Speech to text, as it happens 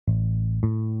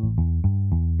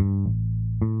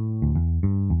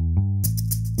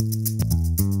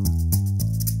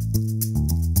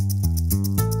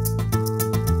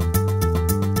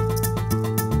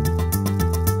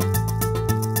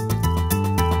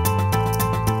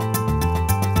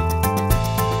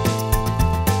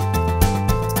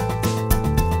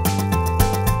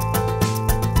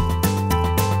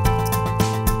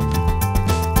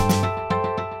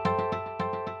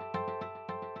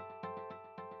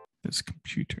this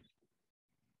computer.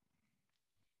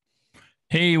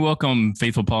 Hey, welcome,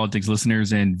 Faithful Politics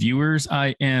listeners and viewers.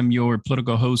 I am your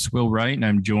political host, Will Wright, and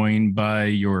I'm joined by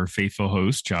your faithful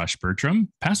host, Josh Bertram,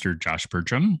 Pastor Josh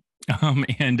Bertram.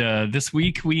 This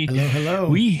week we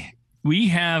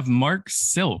have Mark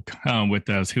Silk with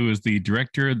us, who is the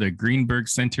director of the Greenberg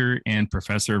Center and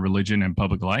professor of religion and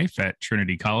public life at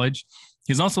Trinity College.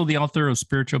 He's also the author of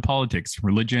Spiritual Politics,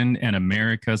 Religion and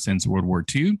America Since World War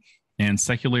II, and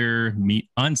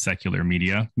unsecular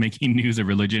media, making news of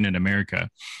religion in America.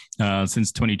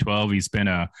 Since 2012, he's been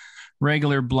a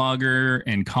regular blogger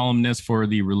and columnist for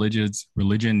the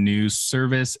Religion News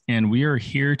Service, and we are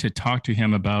here to talk to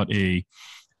him about a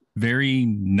very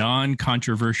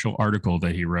non-controversial article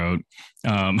that he wrote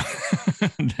that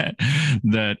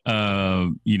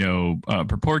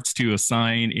purports to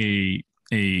assign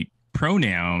a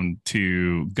pronoun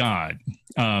to God.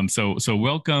 So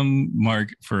welcome, Mark,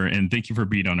 and thank you for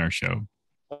being on our show.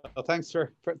 Well, thanks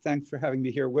for having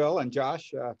me here, Will and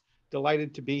Josh.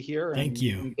 Delighted to be here. Thank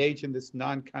you. Engage in this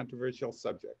non-controversial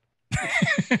subject.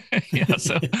 Yeah.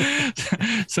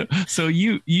 So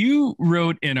you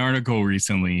wrote an article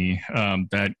recently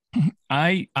that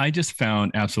I just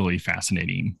found absolutely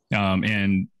fascinating.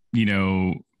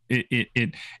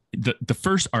 The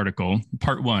first article,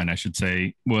 part one, I should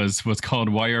say, was called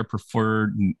 "Why Our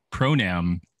Preferred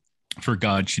Pronoun for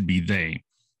God Should Be They,"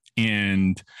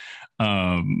 and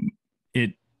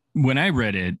when I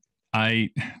read it,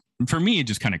 for me it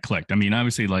just kind of clicked. I mean,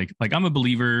 obviously, like I'm a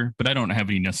believer, but I don't have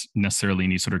necessarily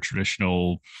any sort of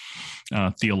traditional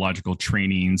theological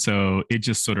training, so it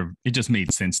just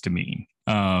made sense to me.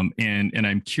 And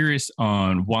I'm curious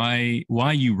on why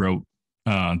you wrote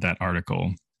that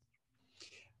article.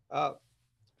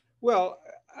 Well,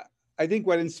 I think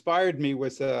what inspired me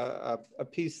was a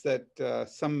piece that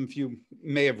some of you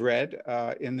may have read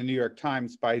in the New York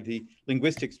Times by the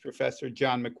linguistics professor,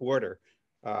 John McWhorter,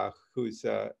 who's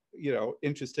a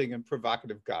interesting and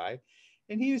provocative guy.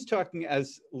 And he was talking,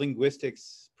 as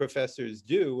linguistics professors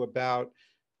do, about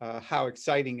how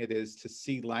exciting it is to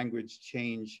see language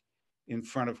change in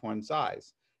front of one's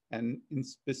eyes. And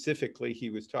specifically, he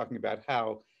was talking about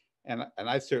how, and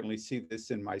I certainly see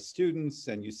this in my students,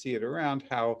 and you see it around,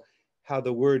 how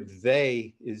the word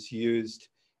they is used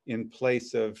in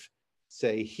place of,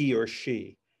 say, he or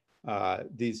she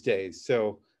these days.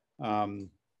 So, and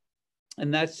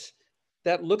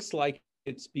that looks like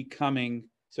it's becoming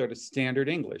sort of standard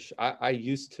English. I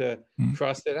used to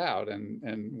cross it out,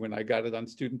 and when I got it on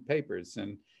student papers,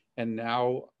 and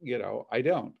now I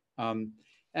don't.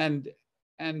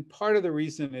 And part of the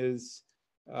reason is,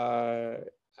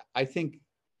 I think,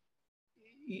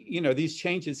 these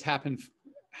changes happen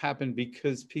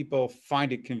because people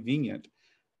find it convenient.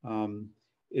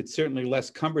 It's certainly less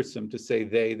cumbersome to say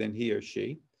they than he or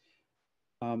she.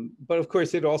 But of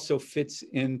course, it also fits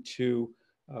into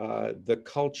the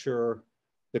culture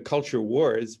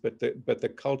wars, but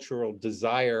the cultural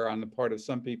desire on the part of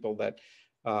some people that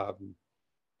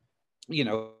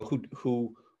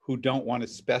who don't want to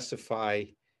specify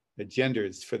the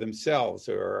genders for themselves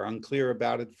or are unclear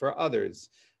about it for others.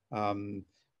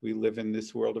 We live in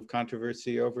this world of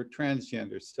controversy over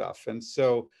transgender stuff. And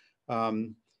so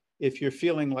if you're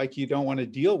feeling like you don't want to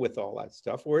deal with all that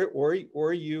stuff,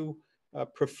 or you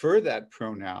prefer that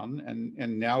pronoun,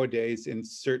 and nowadays in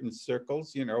certain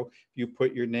circles, you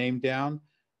put your name down,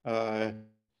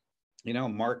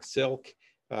 Mark Silk,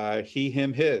 he,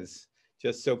 him, his,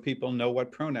 just so people know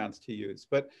what pronouns to use.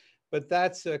 But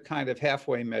that's a kind of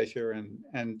halfway measure,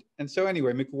 and so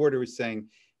anyway, McWhorter was saying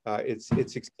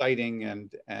it's exciting,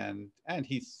 and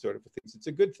he sort of thinks it's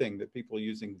a good thing that people are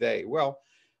using they. Well,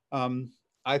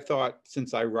 I thought,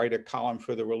 since I write a column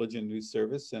for the Religion News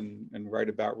Service and write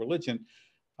about religion,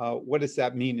 what does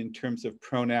that mean in terms of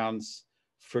pronouns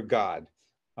for God?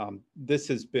 This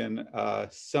has been a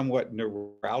somewhat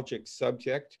neuralgic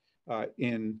subject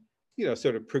in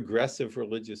sort of progressive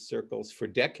religious circles for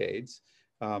decades.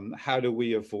 How do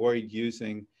we avoid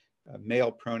using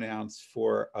male pronouns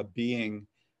for a being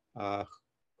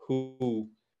who,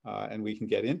 and we can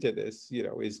get into this,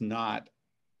 is not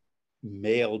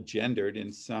male gendered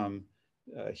in some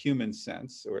human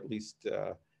sense, or at least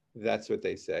that's what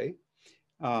they say.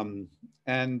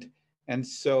 And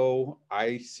so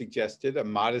I suggested a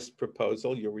modest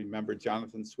proposal. You'll remember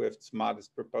Jonathan Swift's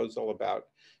modest proposal about,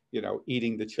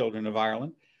 eating the children of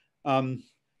Ireland. A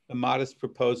modest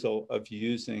proposal of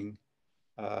using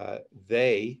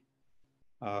they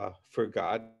for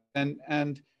God.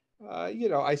 And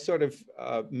I sort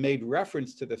of made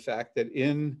reference to the fact that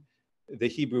in the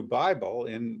Hebrew Bible,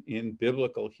 in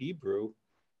biblical Hebrew,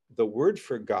 the word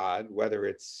for God, whether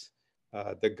it's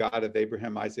the God of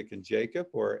Abraham, Isaac, and Jacob,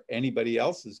 or anybody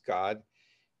else's God,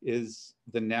 is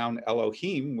the noun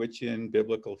Elohim, which in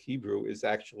biblical Hebrew is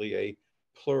actually a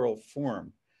plural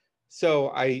form. So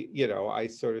I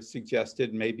sort of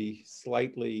suggested, maybe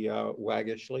slightly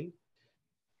waggishly,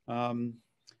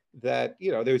 that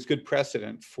there's good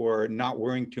precedent for not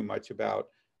worrying too much about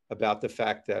the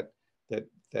fact that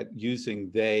using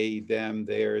they, them,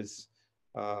 theirs,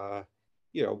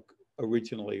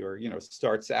 originally, or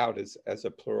starts out as a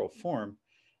plural form.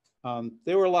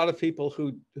 There were a lot of people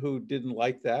who didn't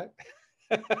like that.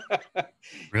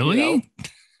 Really?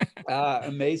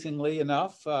 Amazingly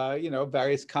enough,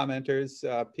 various commenters,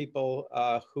 people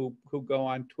who go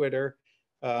on Twitter,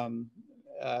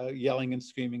 yelling and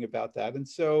screaming about that, and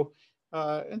so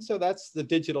that's the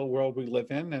digital world we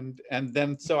live in, and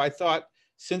then so I thought,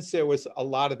 since there was a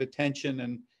lot of attention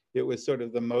and it was sort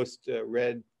of the most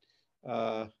read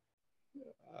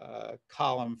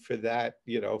column for that,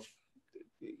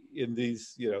 in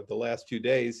these, the last few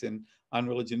days in On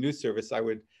Religion News Service, I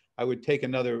would take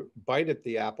another bite at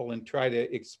the apple and try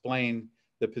to explain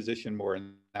the position more.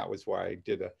 And that was why I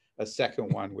did a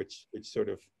second one, which sort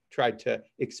of tried to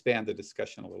expand the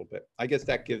discussion a little bit. I guess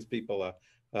that gives people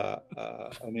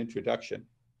an introduction.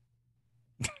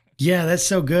 Yeah, that's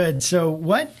so good. So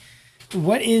what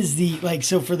is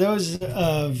so for those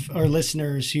of our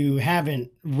listeners who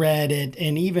haven't read it,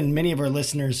 and even many of our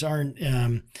listeners aren't,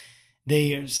 some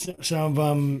of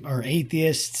them are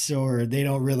atheists, or they're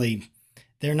not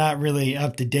really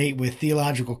up to date with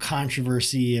theological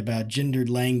controversy about gendered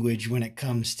language when it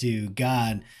comes to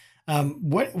God.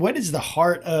 What is the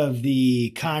heart of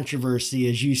the controversy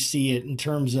as you see it in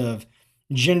terms of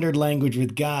gendered language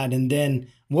with God? And then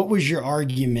what was your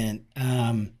argument?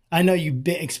 I know you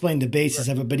explained the basis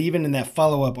of it, but even in that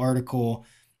follow-up article,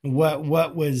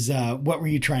 what were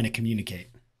you trying to communicate?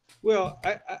 Well,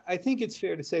 I think it's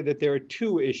fair to say that there are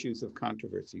two issues of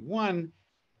controversy. One,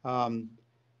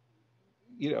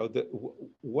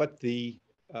 what the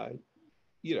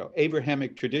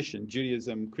Abrahamic tradition,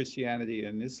 Judaism, Christianity,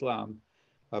 and Islam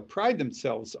pride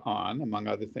themselves on, among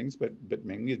other things, but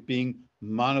mainly as being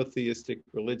monotheistic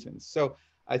religions. So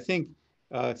I think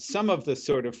some of the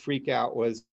sort of freak out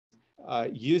was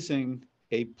using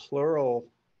a plural,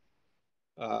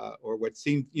 or what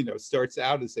seemed, starts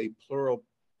out as a plural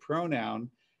pronoun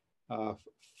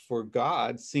for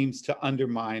God, seems to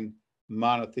undermine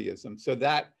monotheism. So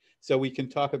we can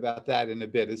talk about that in a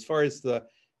bit. As far as the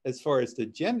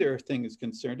gender thing is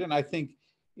concerned, and I think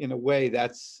in a way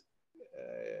that's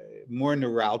more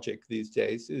neuralgic these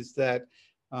days, is that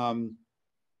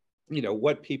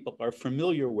what people are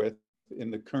familiar with in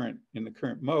the current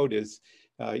mode is,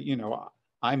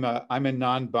 I'm a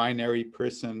non-binary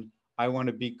person. I want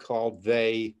to be called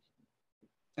they,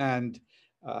 and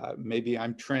maybe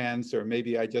I'm trans, or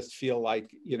maybe I just feel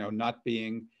like not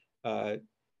being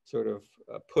sort of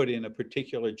put in a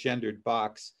particular gendered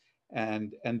box,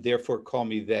 and therefore call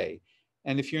me they.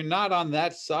 And if you're not on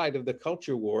that side of the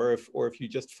culture war, or if you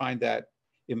just find that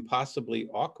impossibly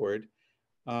awkward,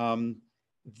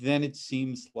 then it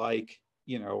seems like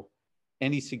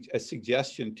a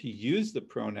suggestion to use the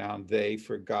pronoun they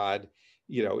for God,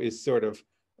 is sort of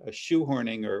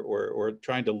shoehorning or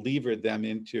trying to lever them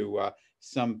into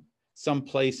some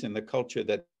place in the culture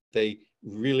that they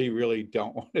really, really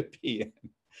don't want to be in.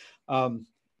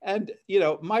 And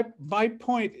my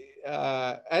point,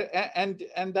 and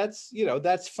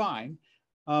that's fine.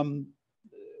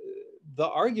 The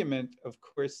argument, of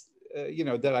course,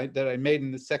 that I made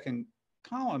in the second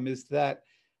column is that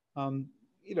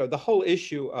the whole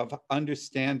issue of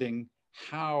understanding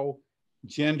how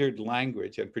gendered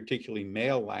language, and particularly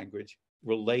male language,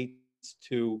 relates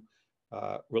to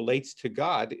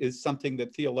God, is something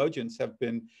that theologians have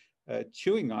been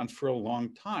chewing on for a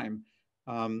long time.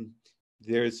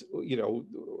 There's,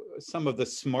 some of the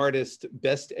smartest,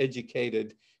 best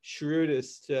educated,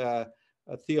 shrewdest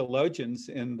theologians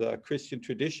in the Christian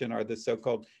tradition are the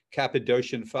so-called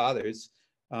Cappadocian Fathers,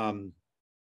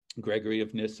 Gregory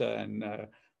of Nyssa and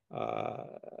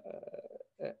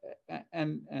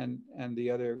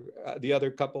the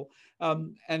other couple,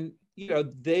 and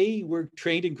they were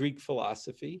trained in Greek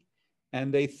philosophy,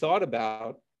 and they thought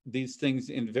about these things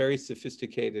in very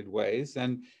sophisticated ways,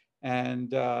 and in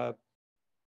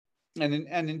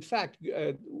fact,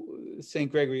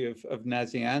 Saint Gregory of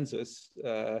Nazianzus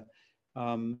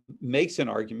makes an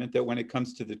argument that when it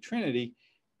comes to the Trinity,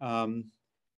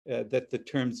 that the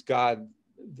terms God,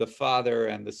 the Father,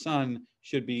 and the Son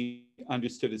should be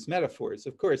understood as metaphors.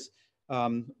 Of course,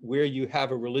 where you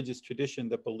have a religious tradition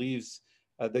that believes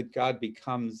that God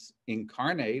becomes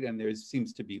incarnate, and there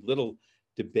seems to be little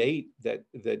debate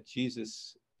that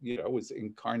Jesus, was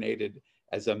incarnated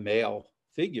as a male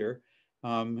figure,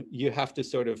 you have to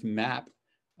sort of map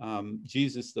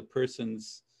Jesus, the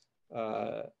person's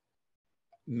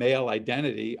male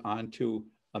identity, onto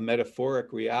a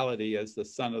metaphoric reality as the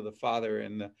Son of the Father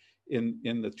in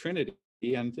the Trinity.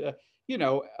 And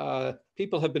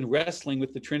people have been wrestling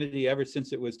with the Trinity ever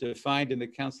since it was defined in the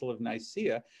Council of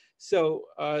Nicaea. So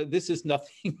this is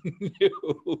nothing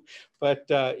new, but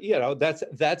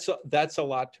that's a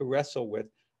lot to wrestle with.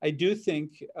 I do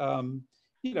think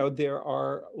there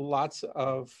are lots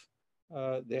of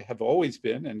there have always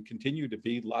been and continue to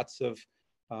be lots of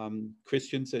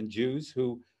Christians and Jews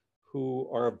who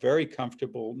are very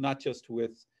comfortable not just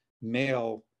with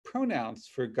male pronouns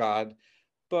for God,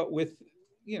 but with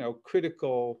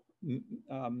critical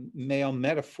male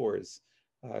metaphors.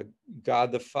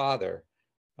 God the Father,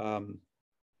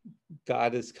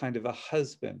 God is kind of a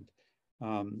husband,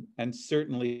 and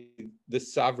certainly the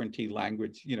sovereignty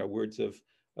language, words of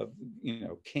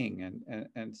king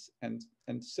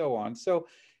and so on. So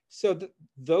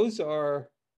those are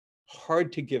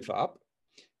hard to give up,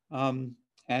 and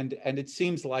it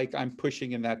seems like I'm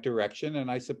pushing in that direction,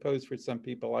 and I suppose for some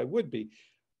people I would be,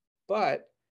 but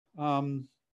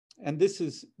and this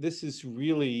is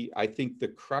really, I think, the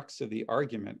crux of the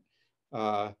argument.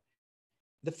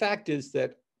 The fact is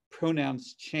that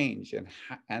pronouns change,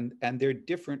 and they're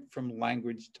different from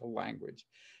language to language.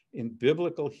 In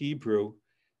biblical Hebrew,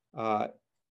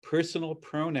 personal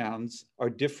pronouns are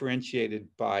differentiated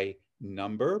by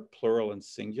number, plural and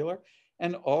singular,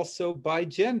 and also by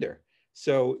gender.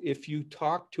 So if you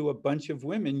talk to a bunch of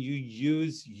women, you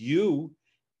use you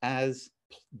as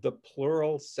the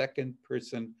plural second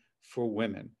person for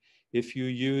women. If you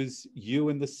use you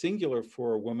in the singular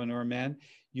for a woman or a man,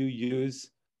 you use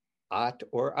at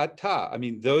or ata. I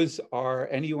mean, those are,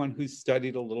 anyone who's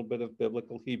studied a little bit of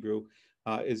biblical Hebrew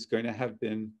is going to have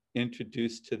been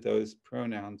introduced to those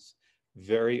pronouns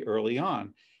very early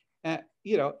on.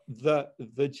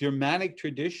 The Germanic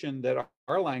tradition that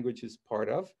our language is part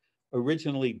of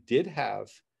originally did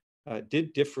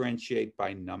differentiate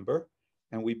by number,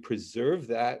 and we preserve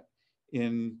that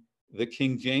in the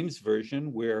King James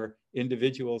Version, where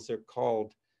individuals are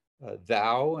called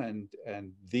thou and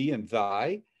thee and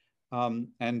thy,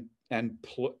 and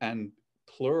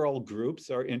plural groups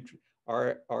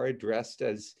are addressed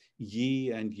as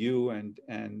ye and you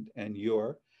and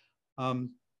your.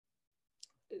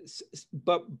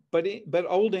 But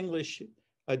Old English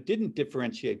didn't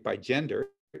differentiate by gender.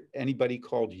 Anybody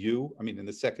called you, I mean, in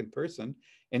the second person,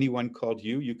 anyone called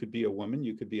you. You could be a woman,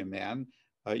 you could be a man.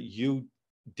 You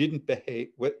didn't behave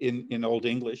in Old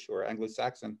English or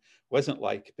Anglo-Saxon, wasn't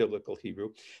like biblical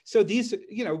Hebrew. So these,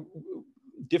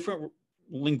 different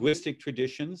linguistic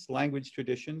traditions, language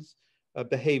traditions,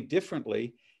 behave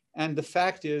differently. And the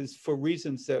fact is, for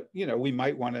reasons that we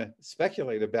might want to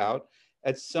speculate about,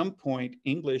 at some point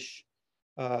English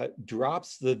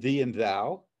drops the thee and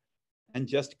thou and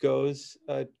just goes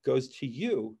to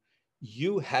you.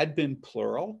 You had been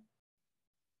plural.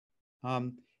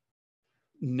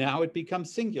 Now it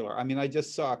becomes singular. I mean, I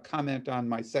just saw a comment on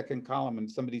my second column,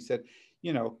 and somebody said,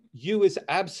 you is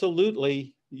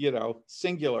absolutely,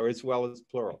 singular as well as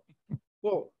plural.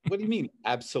 Well, what do you mean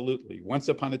absolutely? Once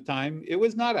upon a time, it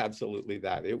was not absolutely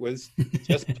that. It was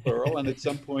just plural, and at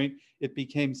some point it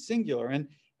became singular.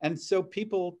 And so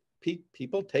people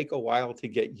take a while to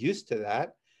get used to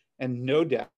that. And no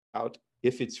doubt,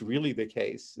 if it's really the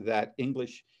case that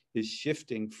English is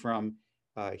shifting from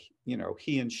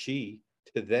he and she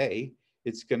to they,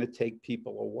 it's going to take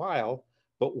people a while.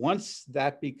 But once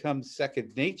that becomes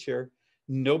second nature,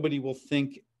 nobody will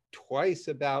think twice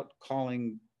about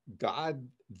calling God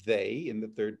they in the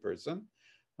third person,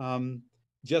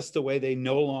 just the way they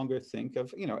no longer think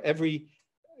of every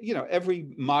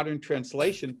modern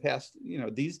translation past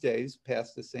these days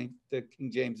past the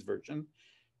King James Version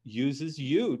uses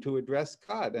you to address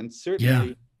God. And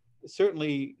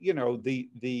certainly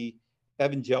the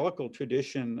evangelical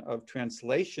tradition of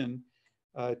translation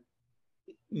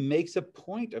makes a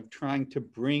point of trying to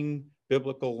bring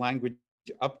biblical language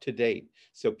up to date,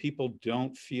 so people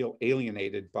don't feel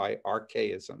alienated by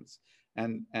archaisms.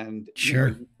 And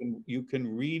sure, you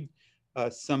can read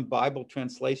some Bible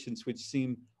translations which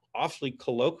seem awfully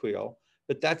colloquial,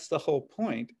 but that's the whole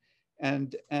point.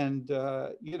 And in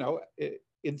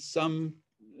some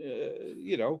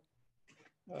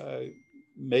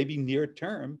maybe near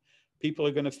term, people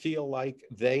are going to feel like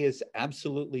they is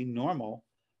absolutely normal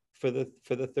for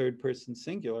the third person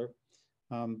singular.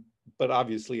 But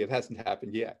obviously it hasn't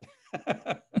happened yet.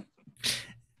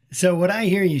 So what I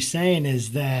hear you saying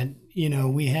is that,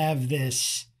 we have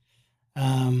this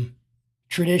um,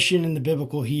 tradition in the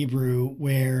biblical Hebrew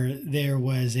where there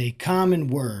was a common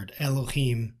word,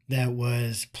 Elohim, that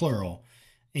was plural.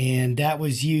 And that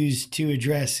was used to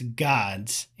address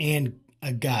gods and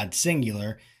a god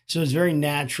singular. So it's very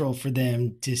natural for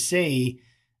them to say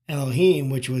Elohim,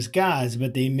 which was gods,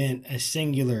 but they meant a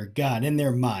singular God in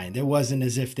their mind. It wasn't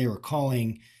as if they were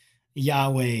calling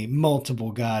Yahweh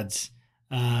multiple gods,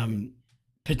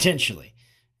 potentially,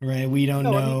 right? We don't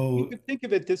No, I mean, you know. could think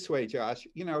of it this way, Josh.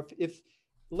 If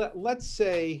let's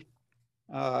say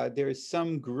there's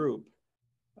some group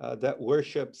that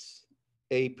worships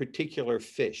a particular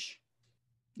fish,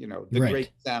 the Right.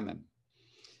 great salmon.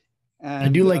 I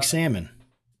do And like salmon.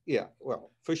 yeah,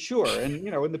 well, for sure. And,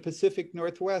 in the Pacific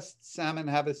Northwest, salmon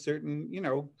have a certain,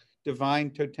 divine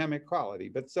totemic quality.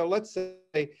 But so let's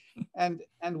say, and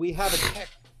we have a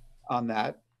text on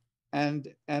that.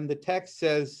 And the text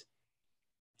says,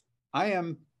 I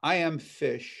am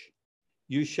fish.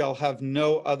 You shall have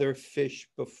no other fish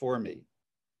before me.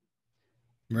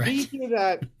 Right. We hear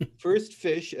that first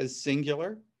fish as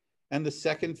singular and the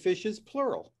second fish as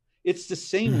plural. It's the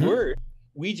same word.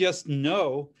 We just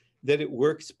know that it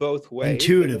works both ways.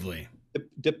 Intuitively.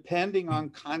 Depending on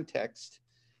context,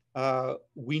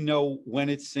 we know when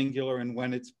it's singular and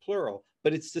when it's plural,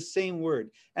 but it's the same word.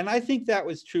 And I think that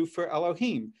was true for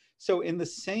Elohim. So in the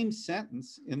same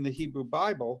sentence in the Hebrew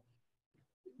Bible,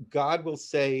 God will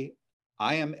say,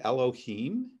 I am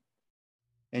Elohim,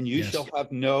 and you shall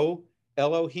have no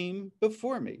Elohim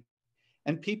before me.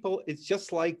 And people, it's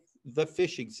just like the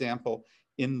fish example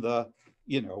in the,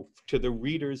 to the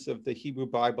readers of the Hebrew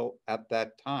Bible at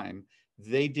that time,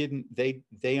 they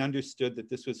understood that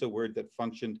this was a word that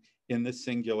functioned in the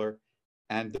singular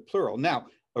and the plural. Now,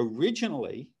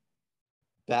 originally,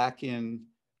 back in,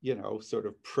 sort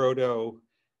of proto,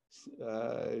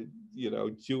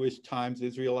 Jewish times,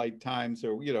 Israelite times,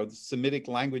 or, the Semitic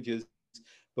languages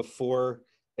before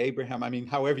Abraham, I mean,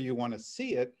 however you want to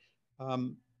see it,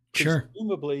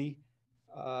 presumably,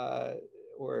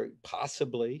 or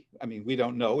possibly, I mean, we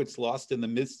don't know, it's lost in the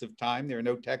midst of time. There are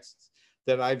no texts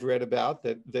that I've read about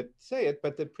that say it,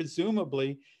 but that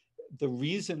presumably the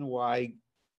reason why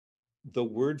the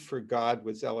word for God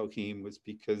was Elohim was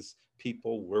because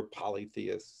people were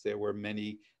polytheists. There were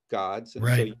many gods. And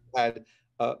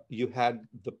so you had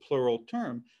the plural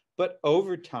term, but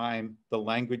over time, the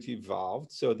language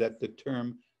evolved so that the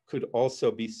term could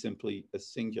also be simply a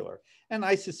singular. And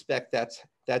I suspect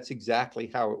that's exactly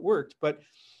how it worked. But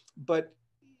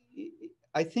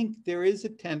I think there is a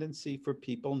tendency for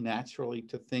people naturally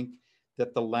to think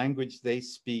that the language they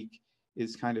speak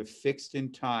is kind of fixed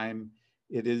in time.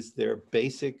 It is their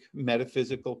basic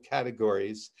metaphysical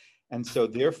categories. And so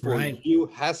therefore, you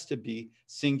has to be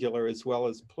singular as well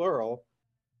as plural,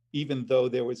 even though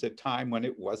there was a time when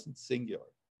it wasn't singular.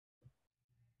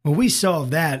 Well, we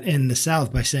solved that in the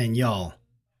South by saying y'all,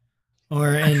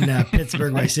 or in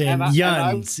Pittsburgh by saying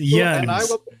yuns.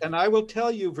 And I will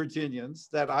tell you, Virginians,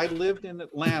 that I lived in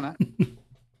Atlanta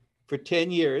for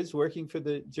 10 years working for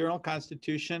the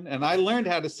Journal-Constitution, and I learned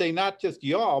how to say not just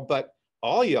y'all, but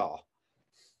all y'all.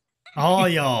 All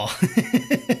y'all.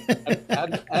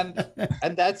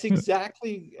 and that's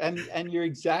exactly, and you're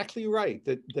exactly right,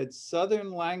 that Southern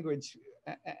language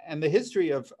and the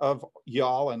history of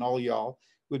y'all and all y'all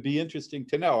would be interesting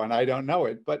to know, and I don't know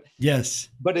it, but yes.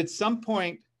 But at some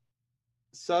point,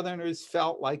 Southerners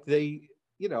felt like they,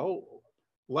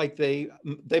 like they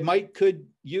could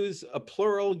use a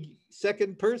plural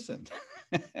second person,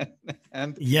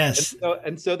 and yes,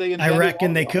 and so they. I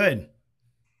reckon they could.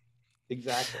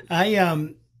 Exactly.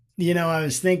 I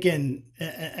was thinking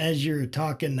as you're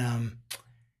talking,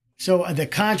 so the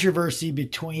controversy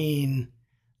between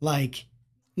like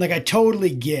I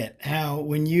totally get how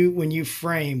when you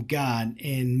frame God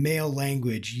in male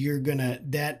language,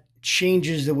 that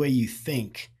changes the way you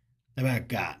think about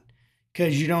God.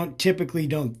 Because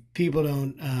people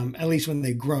don't, at least when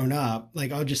they've grown up,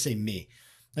 like I'll just say me,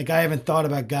 like I haven't thought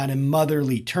about God in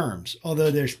motherly terms,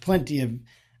 although there's plenty of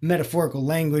metaphorical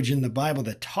language in the Bible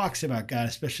that talks about God,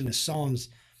 especially in the Psalms,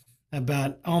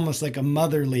 about almost like a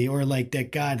motherly, or like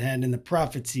that God had in the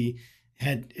prophecy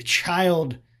had a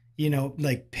child,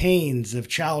 like pains of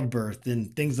childbirth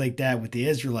and things like that with the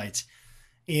Israelites.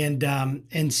 And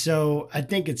so I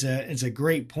think it's a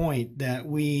great point that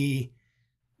when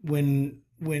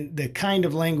the kind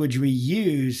of language we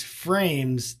use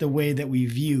frames the way that we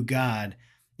view God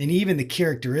and even the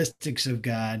characteristics of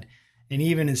God. And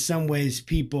even in some ways,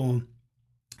 people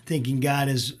thinking God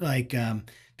is like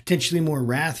potentially more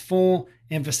wrathful,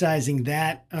 emphasizing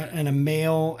that in a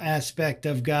male aspect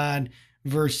of God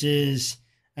versus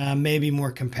maybe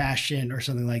more compassion or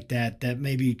something like that, that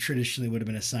maybe traditionally would have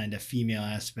been assigned to female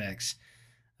aspects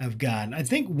of God. I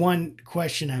think one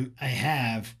question I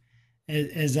have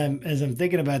as I'm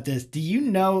thinking about this, do you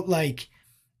know, like,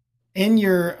 in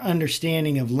your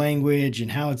understanding of language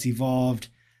and how it's evolved,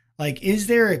 like, is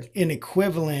there an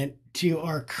equivalent to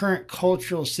our current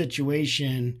cultural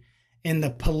situation and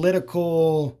the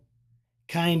political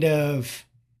kind of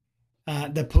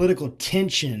the political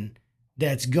tension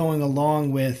that's going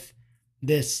along with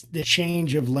this the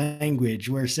change of language,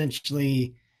 where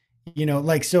essentially,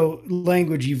 like, so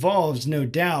language evolves, no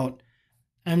doubt.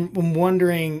 I'm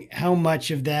wondering how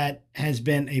much of that has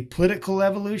been a political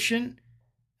evolution,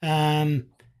 um,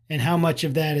 and how much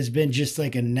of that has been just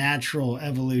like a natural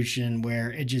evolution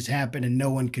where it just happened and no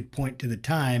one could point to the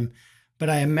time. But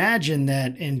I imagine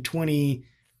that in 20,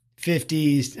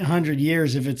 50, 100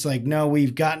 years, if it's like, no,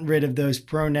 we've gotten rid of those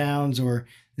pronouns, or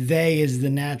they is the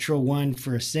natural one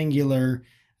for a singular,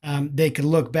 they could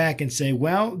look back and say,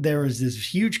 well, there was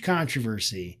this huge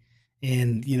controversy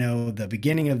in, the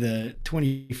beginning of the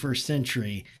 21st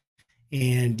century,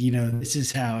 and this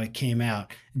is how it came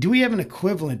out. Do we have an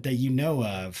equivalent that you know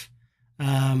of,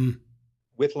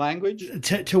 With language?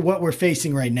 to what we're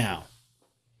facing right now?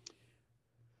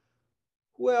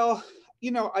 Well,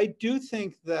 I do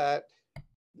think that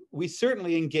we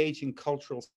certainly engage in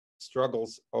cultural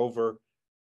struggles over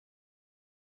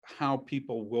how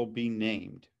people will be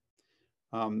named.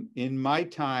 In my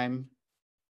time,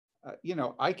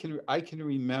 I can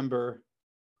remember,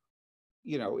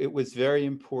 it was very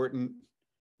important.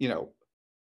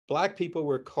 Black people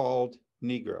were called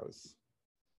Negroes.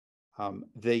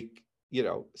 They,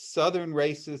 Southern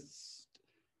racists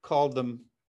called them,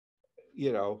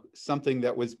 something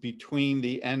that was between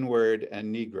the N-word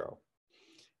and Negro.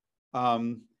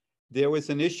 There was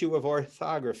an issue of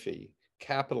orthography,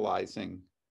 capitalizing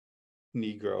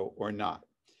Negro or not.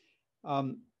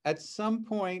 At some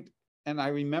point, and I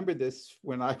remember this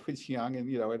when I was young and,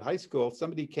 in high school,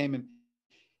 somebody came and,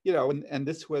 and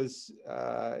this was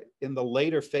in the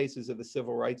later phases of the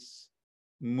civil rights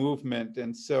movement.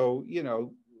 And so,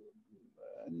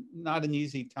 not an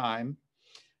easy time.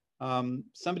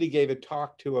 Somebody gave a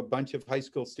talk to a bunch of high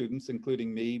school students,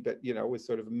 including me, but, it was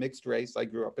sort of a mixed race. I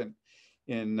grew up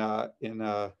in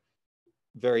a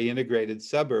very integrated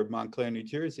suburb, Montclair, New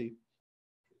Jersey.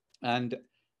 And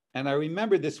I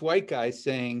remember this white guy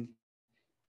saying,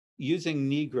 using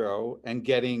Negro and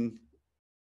getting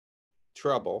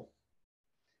trouble,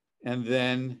 and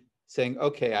then saying,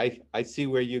 okay, I see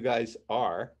where you guys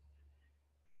are.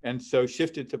 And so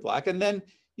shifted to Black. And then,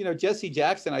 Jesse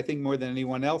Jackson, I think more than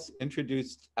anyone else,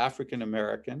 introduced African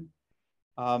American.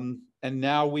 And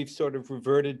now we've sort of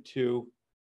reverted to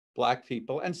Black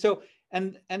people. And so,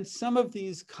 and some of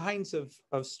these kinds of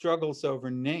struggles over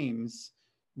names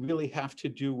really have to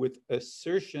do with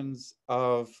assertions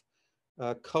of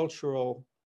cultural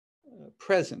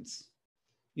presence.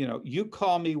 You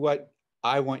call me what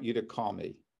I want you to call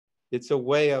me. It's a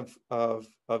way of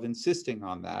insisting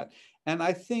on that. And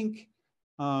I think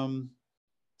some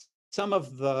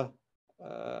of the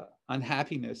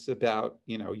unhappiness about,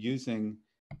 using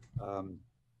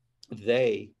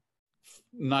they,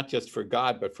 not just for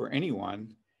God, but for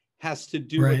anyone, has to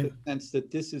do with the sense that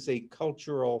this is a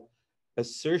cultural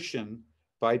assertion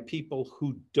by people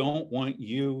who don't want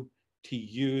you to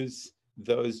use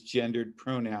those gendered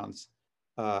pronouns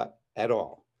at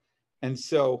all. And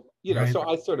so, so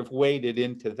I sort of waded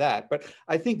into that. But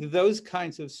I think those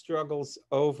kinds of struggles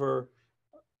over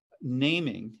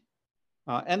naming,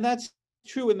 and that's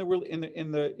true in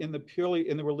the purely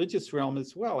in the religious realm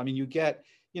as well. I mean, you get,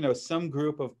 some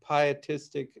group of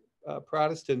pietistic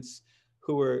Protestants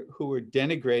who were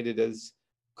denigrated as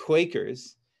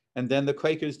Quakers, and then the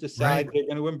Quakers decide they're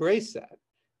going to embrace that.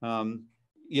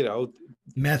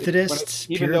 Methodists,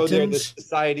 even Puritans, though they're the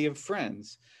Society of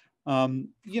Friends. You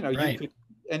could,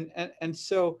 and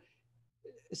so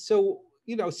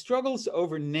struggles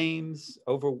over names,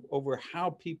 over how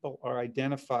people are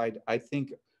identified, I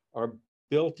think, are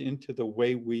built into the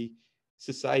way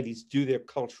societies do their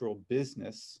cultural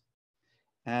business,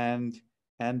 and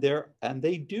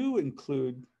they do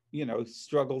include,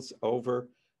 struggles over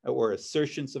or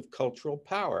assertions of cultural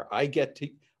power. I get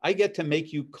to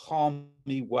make you call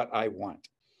me what I want.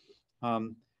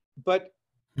 But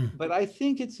I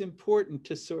think it's important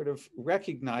to sort of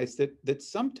recognize that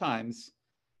sometimes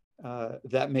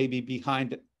that may be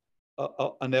behind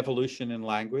an evolution in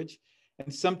language,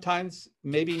 and sometimes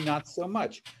maybe not so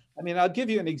much. I mean, I'll give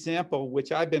you an example,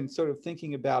 which I've been sort of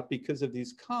thinking about because of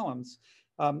these columns.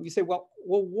 You say, well,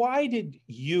 why did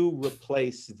you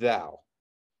replace thou?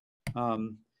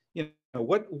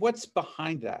 what's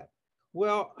behind that?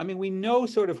 Well, I mean, we know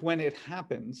sort of when it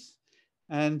happens.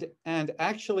 And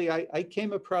actually, I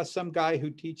came across some guy who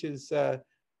teaches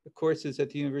courses at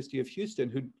the University of Houston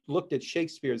who looked at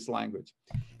Shakespeare's language.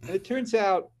 And it turns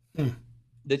out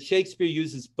that Shakespeare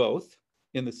uses both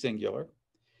in the singular.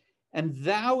 And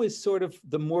thou is sort of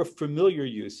the more familiar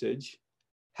usage.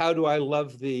 How do I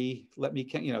love thee? Let me,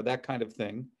 that kind of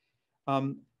thing.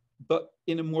 But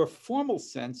in a more formal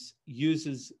sense,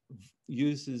 uses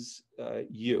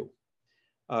you.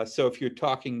 So if you're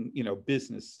talking,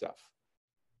 business stuff.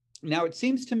 Now, it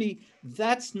seems to me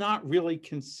that's not really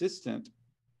consistent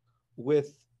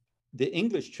with the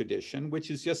English tradition, which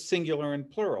is just singular and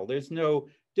plural. There's no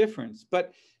difference.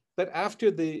 But after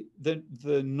the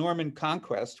Norman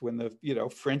conquest, when the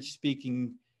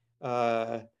French-speaking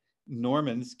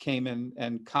Normans came in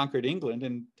and conquered England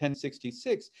in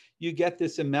 1066, you get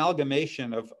this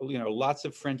amalgamation of lots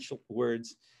of French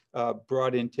words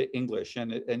brought into English,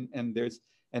 and there's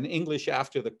an English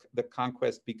after the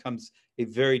conquest becomes a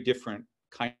very different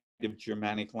kind of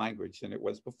Germanic language than it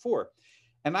was before.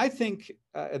 And I think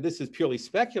this is purely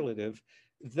speculative,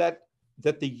 that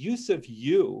the use of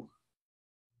you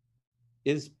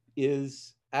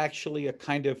is actually a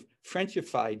kind of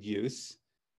Frenchified use,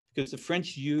 because the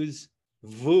French use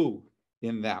vous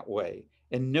in that way.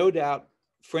 And no doubt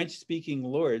French-speaking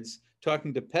lords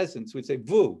talking to peasants would say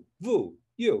vous,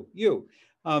 you.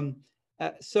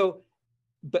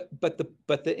 But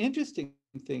the interesting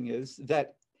thing is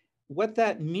that what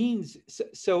that means.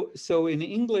 So in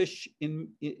English,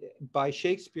 by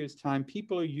Shakespeare's time,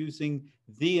 people are using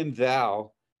thee and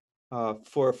thou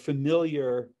for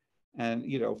familiar and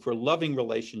for loving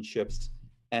relationships,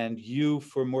 and you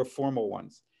for more formal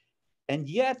ones. And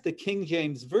yet the King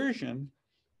James Version,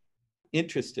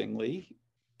 interestingly,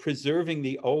 preserving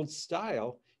the old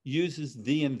style, uses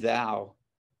thee and thou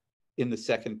in the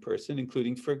second person,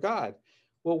 including for God.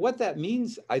 Well, what that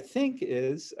means, I think,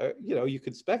 is, you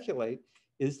could speculate,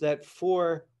 is that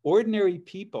for ordinary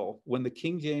people, when the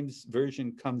King James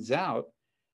Version comes out,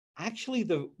 actually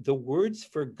the words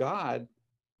for God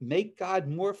make God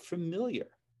more familiar,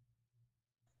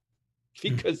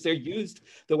 because they're used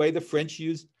the way the French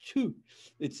used tu.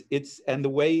 And the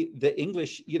way the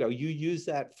English, you use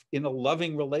that in a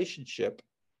loving relationship,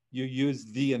 you use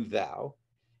thee and thou.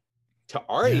 To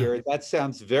our ear, that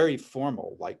sounds very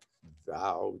formal, like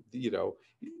thou,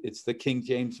 it's the King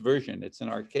James Version. It's an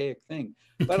archaic thing.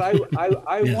 But I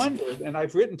yes. wondered, and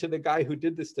I've written to the guy who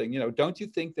did this thing, don't you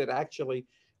think that actually,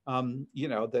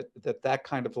 that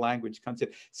kind of language comes in?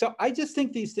 So I just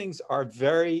think these things are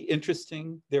very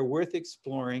interesting. They're worth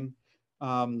exploring.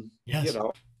 Yes.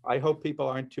 I hope people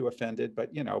aren't too offended,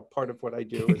 but, part of what I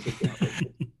do is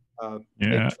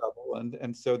make trouble.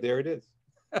 And so there it is.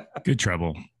 Good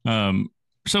trouble.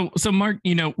 So Mark,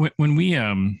 when we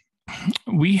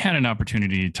had an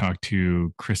opportunity to talk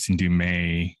to Kristen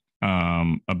Dumais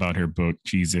about her book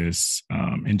Jesus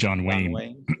and John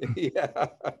Wayne. Yeah.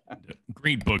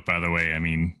 Great book, by the way. I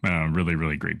mean, really,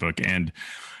 really great book. And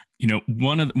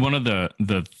one of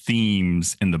the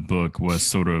themes in the book was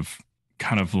sort of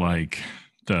kind of like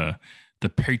the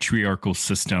patriarchal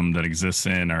system that exists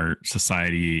in our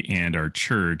society and our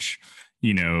church.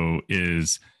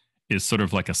 Is sort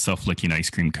of like a self-licking ice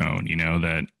cream cone,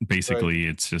 that basically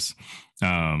right.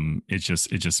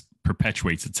 It just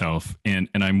perpetuates itself. And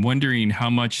I'm wondering how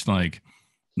much like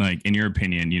in your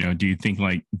opinion, do you think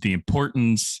like the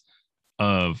importance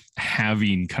of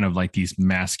having kind of like these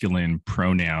masculine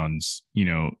pronouns,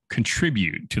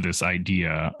 contribute to this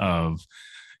idea of,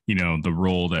 the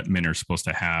role that men are supposed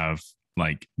to have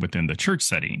like within the church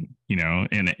setting,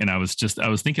 and I was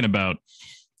thinking about,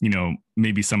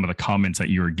 maybe some of the comments that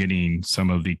you were getting,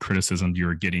 some of the criticisms you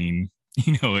were getting,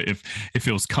 if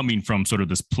it was coming from sort of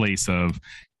this place of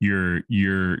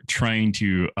you're trying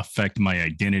to affect my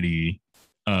identity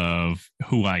of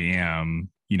who I am,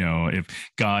 if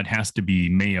God has to be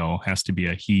male, has to be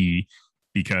a he,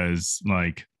 because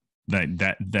like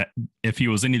that if he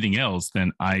was anything else,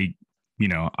 then I'm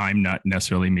not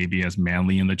necessarily maybe as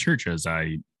manly in the church as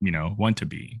I, want to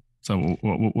be. So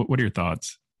what are your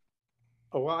thoughts?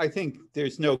 Oh, well, I think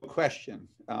there's no question.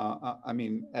 I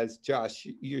mean, as Josh,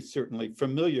 you're certainly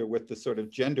familiar with the sort of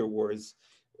gender wars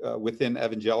within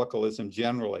evangelicalism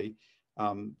generally.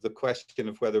 The question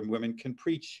of whether women can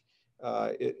preach,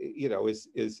 has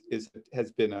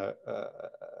been a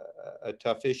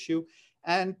tough issue,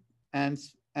 and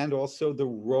also the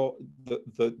role,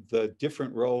 the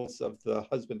different roles of the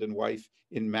husband and wife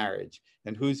in marriage,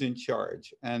 and who's in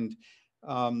charge, and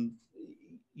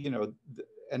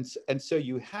and so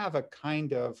you have a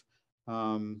kind of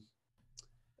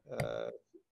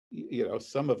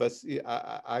some of us,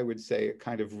 I would say, a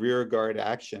kind of rear guard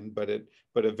action, but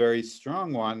a very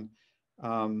strong one,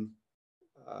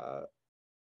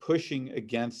 pushing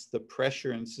against the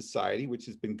pressure in society, which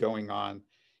has been going on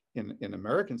in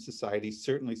American society,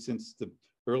 certainly since the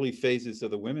early phases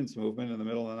of the women's movement in the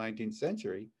middle of the 19th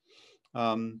century,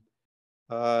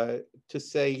 to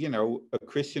say, a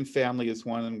Christian family is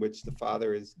one in which the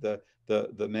father is the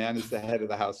man is the head of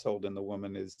the household and the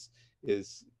woman is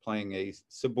playing a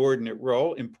subordinate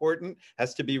role, important,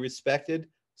 has to be respected,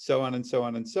 so on and so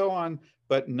on and so on,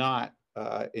 but not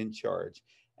in charge.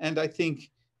 And I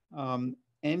think and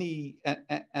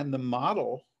the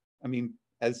model, I mean,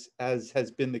 as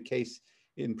has been the case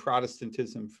in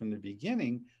Protestantism from the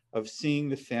beginning, of seeing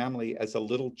the family as a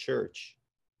little church,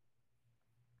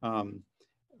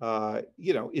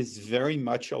 is very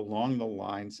much along the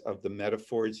lines of the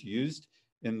metaphors used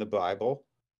in the Bible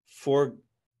for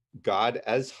God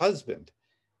as husband.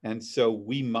 And so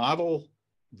we model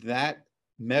that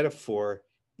metaphor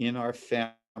in our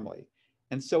family.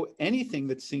 And so anything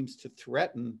that seems to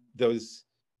threaten those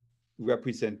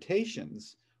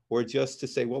representations, or just to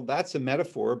say, well, that's a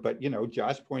metaphor, but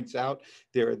Josh points out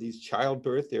there are these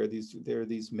childbirth, there are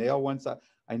these male ones.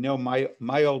 I know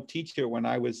my old teacher when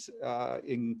I was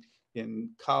in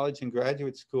college and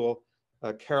graduate school,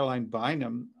 Caroline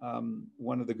Bynum,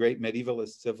 one of the great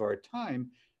medievalists of our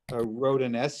time, wrote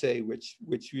an essay which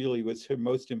really was her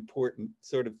most important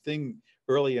sort of thing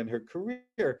early in her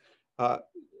career,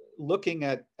 looking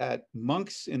at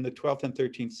monks in the 12th and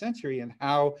 13th century and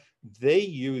how they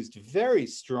used very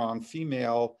strong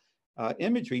female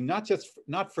imagery,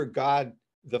 not for God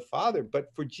the Father,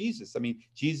 but for Jesus. I mean,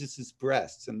 Jesus's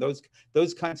breasts and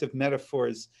those kinds of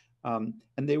metaphors, and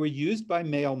they were used by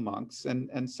male monks.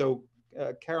 And so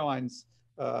Caroline's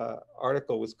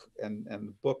article was and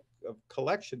the book of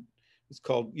collection was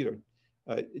called,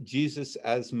 Jesus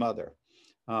as Mother.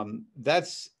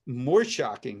 That's more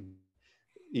shocking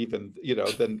even,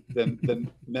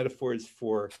 than metaphors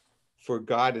for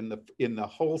God in the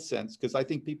whole sense, because I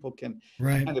think people can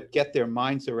kind of get their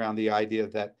minds around the idea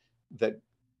that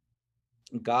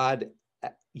God,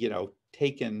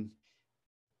 taken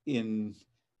in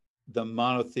the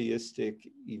monotheistic,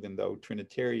 even though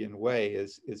Trinitarian way,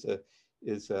 is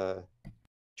a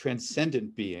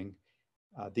transcendent being.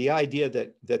 The idea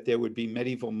that there would be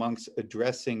medieval monks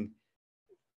addressing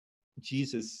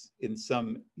Jesus in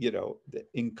some, the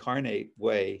incarnate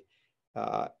way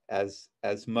as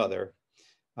mother,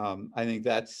 I think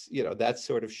that's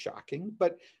sort of shocking.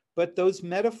 But those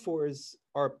metaphors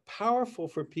are powerful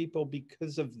for people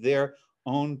because of their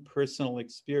own personal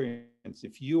experience.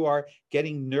 If you are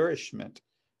getting nourishment,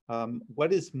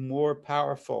 what is more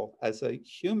powerful as a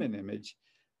human image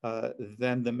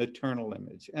than the maternal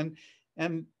image? And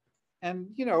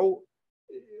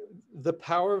the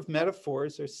power of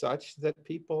metaphors are such that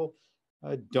people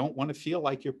don't want to feel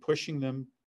like you're pushing them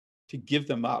to give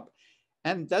them up.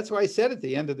 And that's why I said at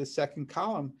the end of the second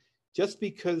column, just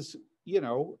because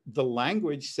the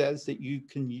language says that you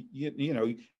can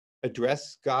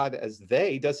address God as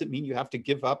they, doesn't mean you have to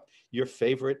give up your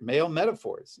favorite male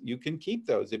metaphors. You can keep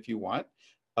those if you want.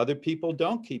 Other people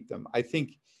don't keep them. I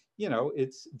think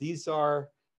these are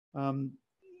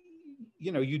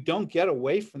you don't get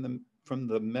away from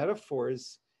the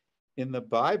metaphors in the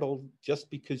Bible just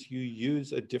because you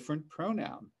use a different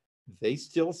pronoun. They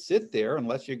still sit there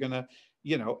unless you're going to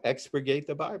expurgate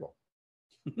the Bible.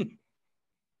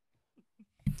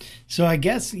 So I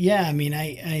guess, yeah, I mean,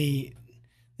 I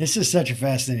this is such a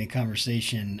fascinating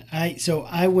conversation.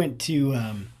 I went to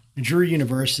Drew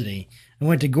University. I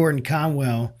went to Gordon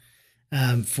Conwell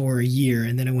for a year,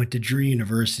 and then I went to Drew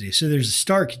University. So there's a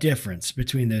stark difference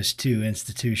between those two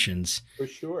institutions. For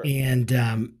sure.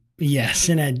 And yes,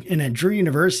 and at Drew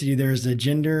University, there's a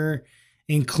gender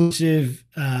inclusive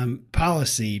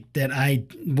policy that I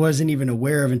wasn't even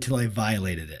aware of until I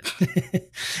violated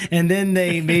it. And then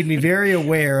they made me very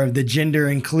aware of the gender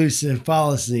inclusive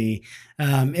policy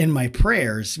in my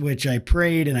prayers, which I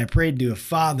prayed to a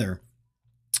father.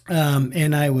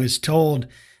 And I was told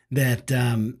that,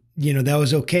 that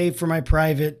was okay for my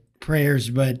private prayers,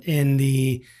 but in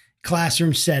the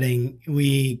classroom setting,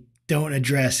 we don't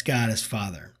address God as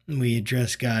father. We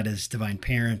address God as divine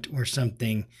parent or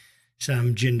something,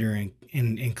 some gender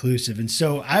inclusive. And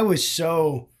so I was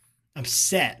so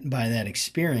upset by that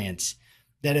experience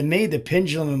that it made the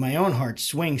pendulum in my own heart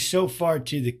swing so far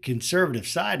to the conservative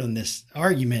side on this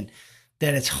argument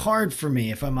that it's hard for me,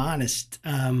 if I'm honest,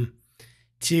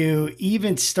 to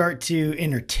even start to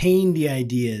entertain the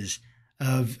ideas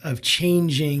of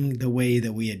changing the way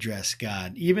that we address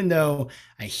God. Even though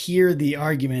I hear the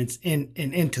arguments and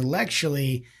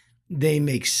intellectually they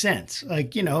make sense.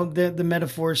 Like, the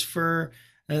metaphors for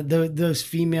those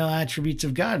female attributes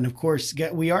of God. And of course,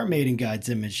 we are made in God's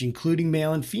image, including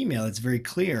male and female. It's very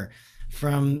clear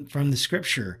from the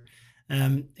scripture.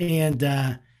 And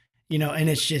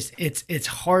it's just, it's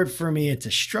hard for me. It's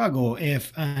a struggle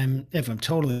if I'm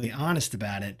totally honest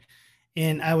about it.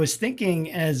 And I was thinking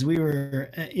as we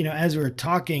were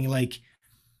talking, like,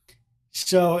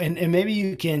 so, and maybe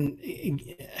you can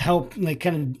help, like,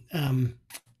 kind of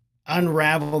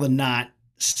unravel the knot,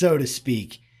 so to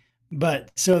speak. But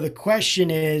so the question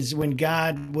is, when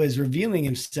God was revealing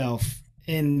himself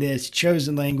in this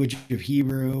chosen language of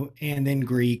Hebrew and then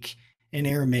Greek and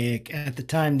Aramaic at the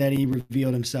time that he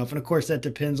revealed himself, and of course that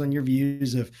depends on your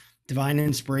views of divine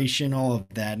inspiration, all of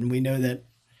that. And we know that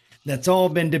that's all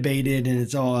been debated and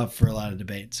it's all up for a lot of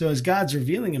debate. So as God's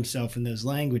revealing himself in those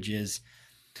languages,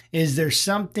 is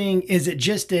it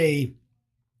just a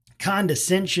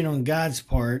condescension on God's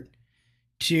part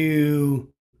to,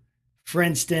 for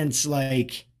instance,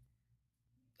 like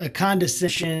a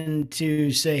condescension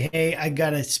to say, hey, I got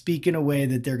to speak in a way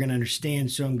that they're going to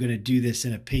understand, so I'm going to do this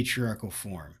in a patriarchal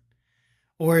form?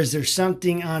 Or is there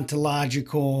something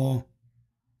ontological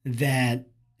that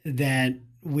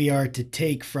we are to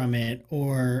take from it,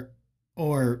 or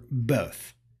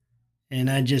both? And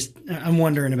I'm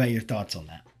wondering about your thoughts on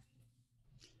that.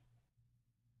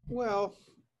 Well,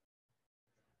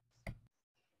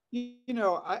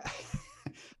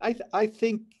 I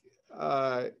think,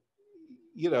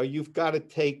 you've got to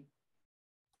take,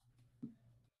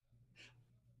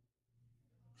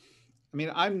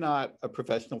 I'm not a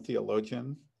professional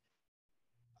theologian.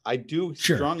 I do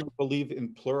strongly believe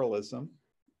in pluralism.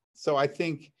 So I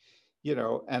think,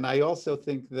 and I also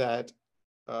think that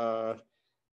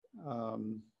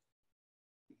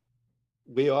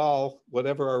we all,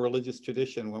 whatever our religious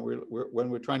tradition, when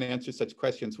we're trying to answer such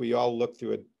questions, we all look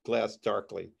through a glass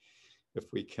darkly, if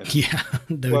we can. Yeah,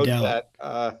 no doubt.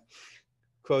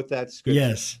 Quote that scripture.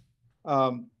 Yes,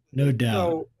 no doubt.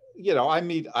 So, I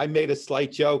made a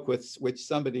slight joke which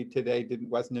somebody today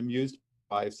wasn't amused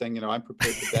by, saying, I'm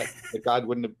prepared to bet that God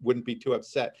wouldn't be too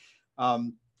upset.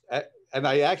 And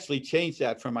I actually changed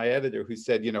that from my editor, who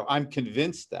said, I'm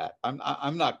convinced that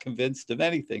I'm not convinced of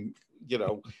anything,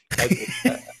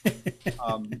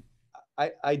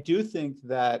 I do think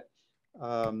that,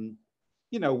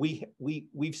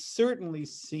 we've certainly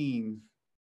seen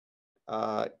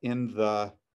in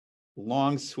the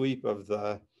long sweep of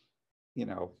the,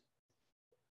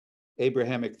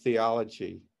 Abrahamic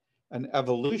theology, an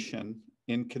evolution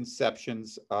in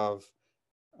conceptions of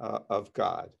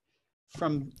God,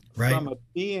 from a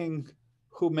being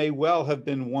who may well have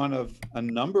been one of a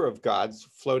number of gods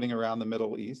floating around the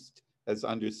Middle East, as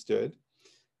understood,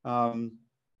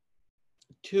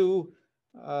 to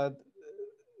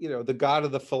the God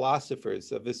of the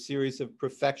philosophers, of a series of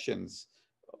perfections,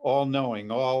 all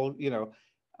knowing, and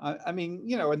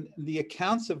the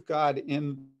accounts of God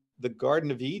in the Garden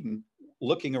of Eden,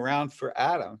 looking around for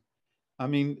Adam.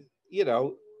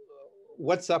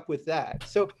 What's up with that?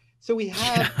 So we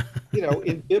have,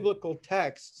 in biblical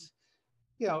texts,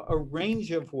 a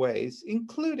range of ways,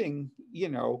 including,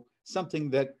 something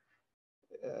that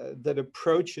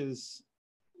approaches,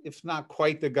 if not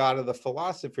quite the God of the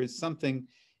philosophers, something,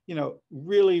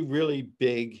 really, really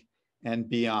big and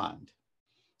beyond.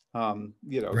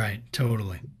 Right,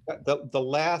 totally. The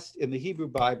last, in the Hebrew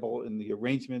Bible, in the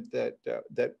arrangement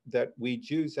that we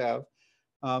Jews have,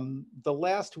 the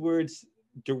last words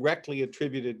directly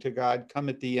attributed to God come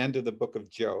at the end of the book of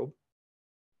Job,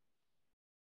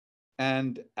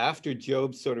 and after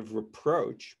Job's sort of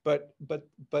reproach. But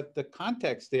the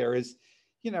context there is,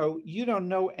 you don't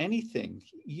know anything.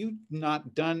 You've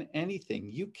not done anything.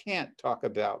 You can't talk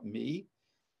about me.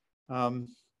 You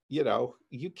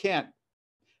can't.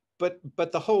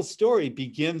 But the whole story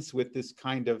begins with this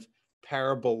kind of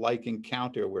parable-like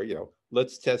encounter where,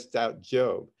 let's test out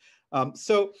Job.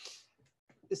 So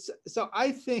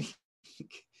I think,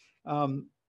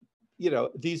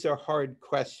 these are hard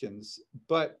questions,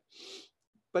 but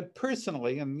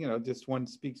personally, and, just one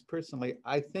speaks personally,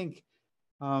 I think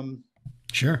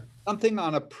something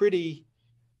on a pretty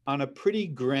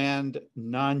grand,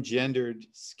 non-gendered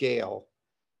scale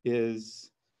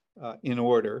is in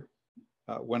order.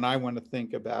 When I want to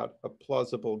think about a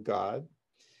plausible God,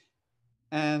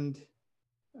 and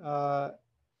at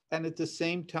the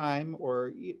same time,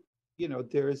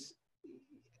 there's,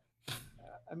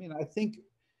 I think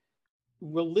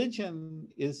religion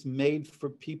is made for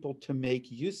people to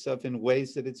make use of in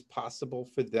ways that it's possible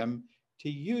for them to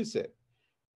use it,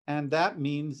 and that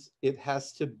means it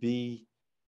has to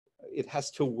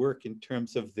work in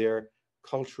terms of their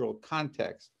cultural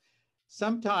context.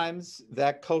 sometimes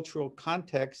that cultural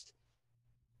context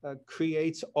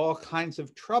creates all kinds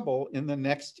of trouble in the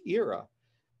next era.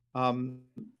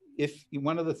 If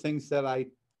one of the things that I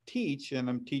teach, and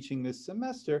I'm teaching this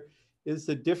semester, is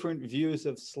the different views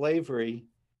of slavery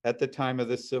at the time of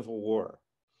the Civil War.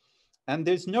 And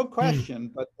there's no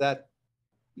question but that,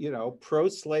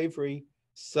 pro-slavery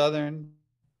Southern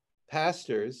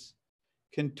pastors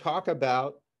can talk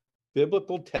about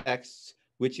biblical texts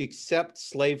which accept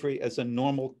slavery as a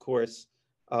normal course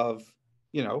of,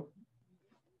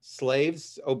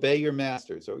 slaves obey your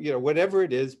masters, or whatever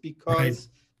it is, because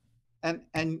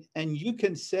and you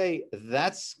can say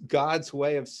that's God's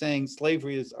way of saying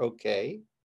slavery is okay,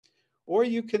 or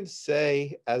you can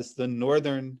say, as the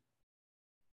Northern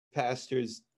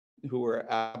pastors who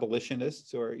were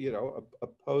abolitionists or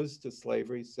opposed to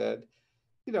slavery said,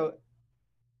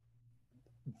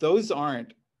 those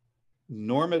aren't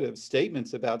normative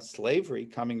statements about slavery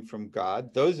coming from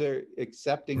God. Those are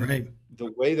accepting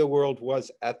the way the world was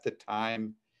at the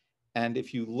time. And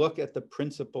if you look at the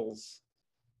principles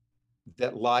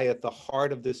that lie at the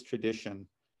heart of this tradition,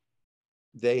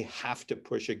 they have to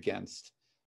push against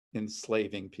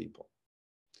enslaving people.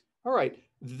 All right,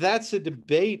 that's a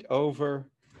debate over,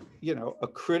 a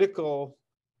critical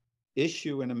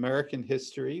issue in American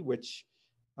history, which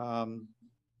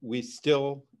we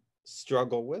still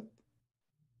struggle with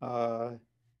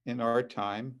in our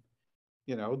time.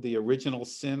 The original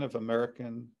sin of the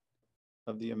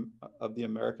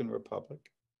American Republic.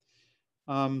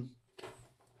 And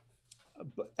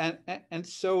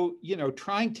so,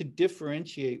 trying to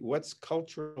differentiate what's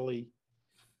culturally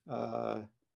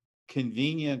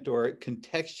convenient or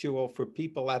contextual for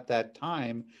people at that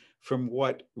time from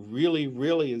what really,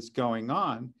 really is going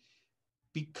on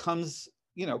becomes,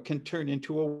 can turn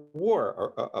into a war,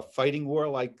 or a fighting war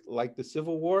like the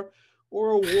Civil War,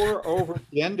 or a war over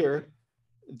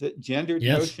the gendered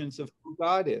notions of who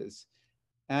God is.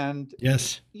 And,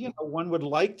 one would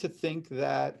like to think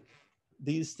that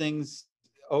these things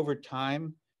over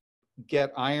time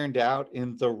get ironed out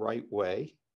in the right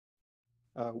way.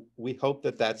 We hope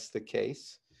that that's the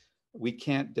case. We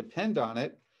can't depend on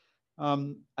it.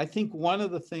 I think one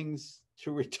of the things,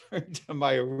 to return to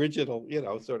my original,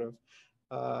 sort of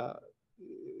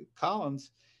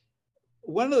columns,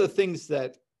 one of the things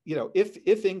that,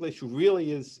 if English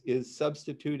really is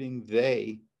substituting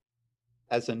they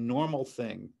as a normal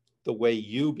thing, the way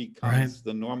you becomes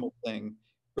the normal thing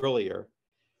earlier,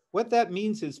 what that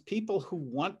means is people who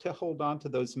want to hold on to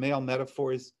those male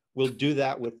metaphors will do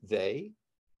that with they.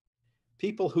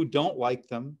 People who don't like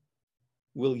them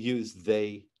will use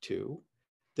they too.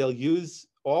 They'll use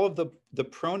all of the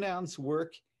pronouns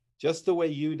work just the way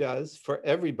you does for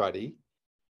everybody.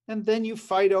 And then you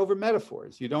fight over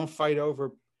metaphors. You don't fight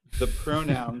over the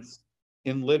pronouns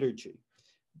in liturgy.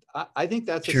 I think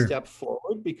that's a step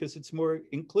forward because it's more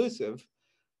inclusive.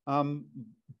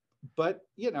 But,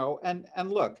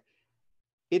 and look,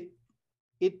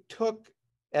 it took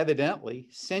evidently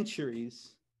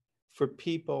centuries for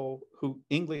people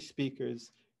English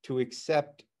speakers, to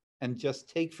accept and just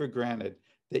take for granted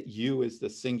that you is the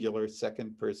singular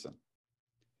second person.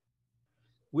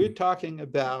 We're talking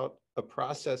about a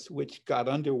process which got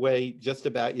underway just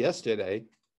about yesterday.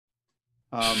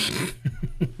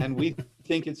 And we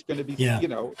think it's going to be,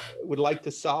 would like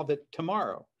to solve it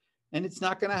tomorrow. And it's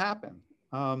not going to happen.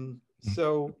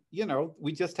 So,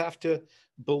 we just have to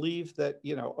believe that,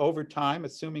 over time,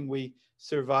 assuming we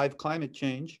survive climate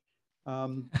change,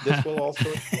 this will all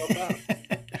sort itself out.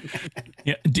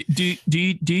 Yeah.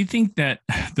 Do you think that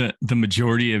the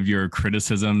majority of your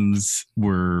criticisms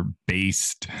were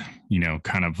based,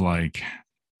 kind of like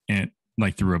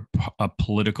through a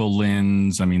political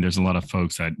lens? I mean, there's a lot of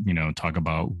folks that, talk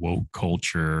about woke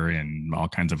culture and all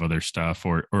kinds of other stuff,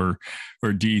 or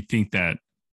do you think that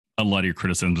a lot of your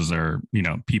criticisms are,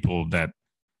 people that,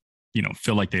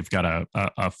 feel like they've got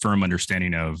a firm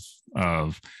understanding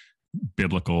of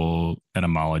biblical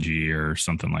etymology or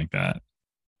something like that?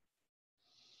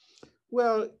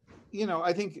 Well,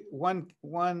 I think one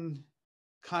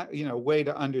way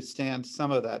to understand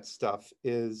some of that stuff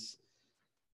is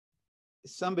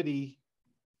somebody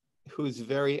who's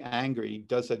very angry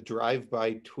does a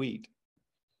drive-by tweet.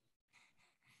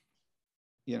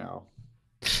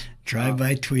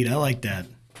 Drive-by tweet. I like that.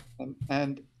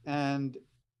 And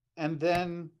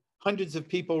then hundreds of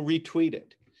people retweet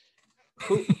it.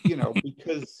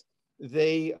 Because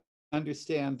they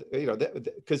understand,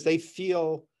 because they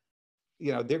feel,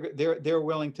 they're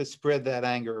willing to spread that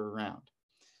anger around.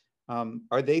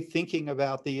 Are they thinking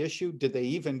about the issue? Did they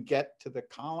even get to the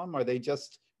column? Are they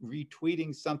just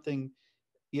retweeting something,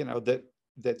 that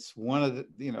that's one of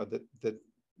the,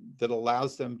 that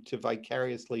allows them to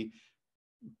vicariously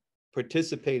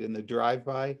participate in the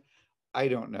drive-by, I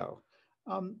don't know.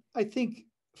 I think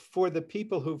for the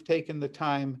people who've taken the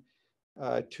time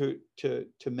to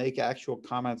make actual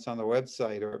comments on the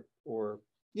website, or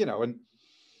and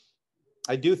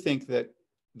I do think that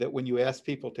when you ask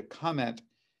people to comment,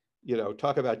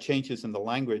 talk about changes in the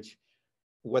language,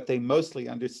 what they mostly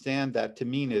understand that to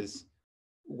mean is,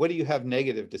 what do you have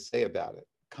negative to say about it?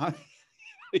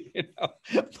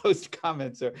 Most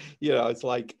comments are, it's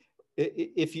like,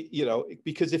 if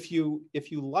because if you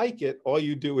like it, all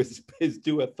you do is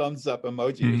do a thumbs up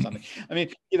emoji or something. I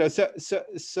mean,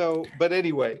 but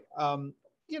anyway, I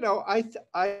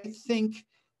think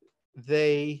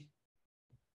they,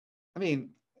 I mean,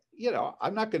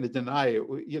 I'm not going to deny it,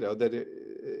 that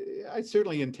I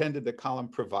certainly intended the column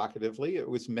provocatively. It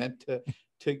was meant to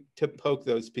poke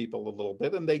those people a little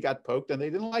bit, and they got poked and they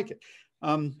didn't like it.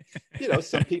 Some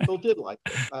people did like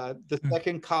it. The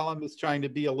second column is trying to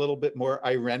be a little bit more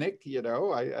ironic,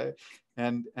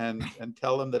 and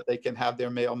tell them that they can have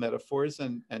their male metaphors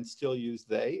and still use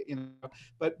they,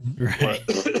 but right.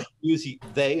 use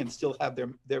they and still have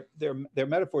their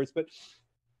metaphors. But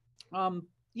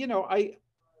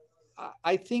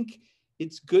I think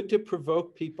it's good to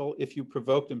provoke people if you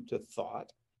provoke them to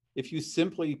thought. If you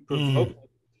simply provoke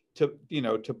them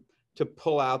to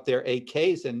pull out their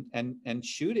AKs and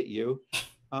shoot at you,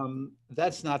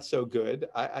 that's not so good.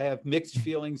 I have mixed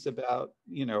feelings about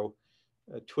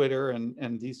Twitter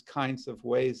and these kinds of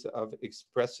ways of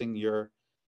expressing your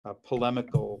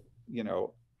polemical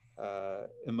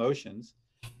emotions,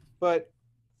 but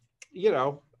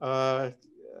you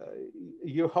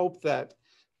hope that.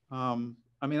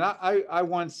 I mean, I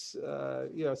once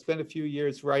spent a few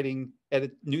years writing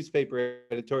newspaper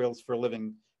editorials for a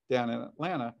living down in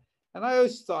Atlanta. And I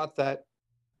always thought that,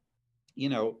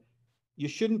 you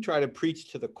shouldn't try to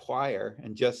preach to the choir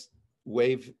and just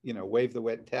wave the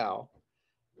wet towel.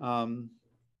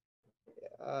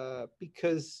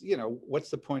 Because, what's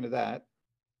the point of that?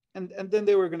 And then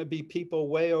there were going to be people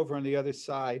way over on the other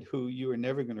side who you were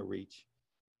never going to reach.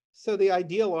 So the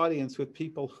ideal audience with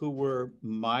people who were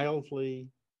mildly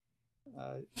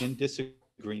in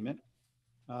disagreement,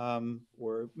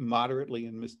 or moderately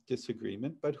in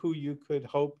disagreement, but who you could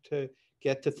hope to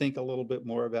get to think a little bit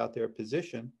more about their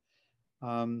position.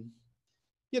 Josh,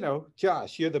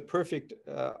 you're the perfect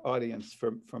audience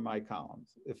for my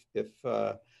columns. If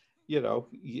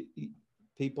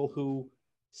people who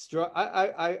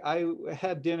I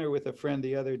had dinner with a friend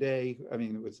the other day. I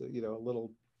mean, it was a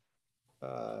little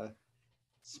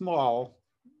small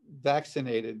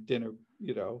vaccinated dinner,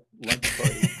 lunch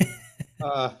party.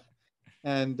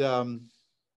 And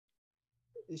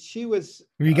she was.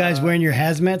 Were you guys wearing your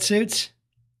hazmat suits?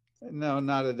 No,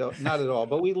 not at all.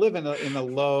 But we live in a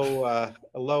low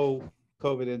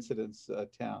COVID incidence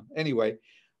town. Anyway,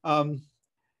 and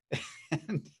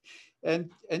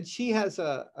she has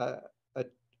a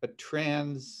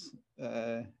trans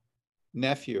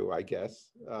nephew, I guess,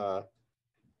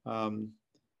 and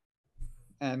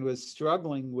was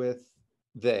struggling with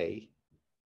they.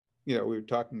 We were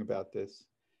talking about this,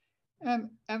 and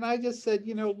I just said,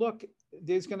 look,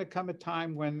 there's going to come a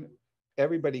time when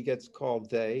everybody gets called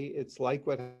they. It's like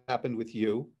what happened with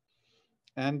you,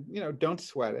 and don't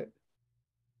sweat it.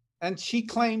 And she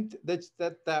claimed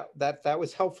that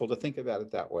was helpful to think about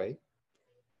it that way.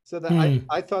 So that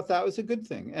I thought that was a good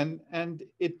thing, and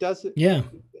it doesn't. Yeah.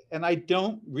 And I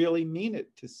don't really mean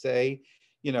it to say,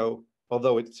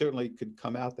 although it certainly could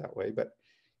come out that way, but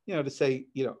to say,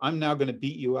 I'm now going to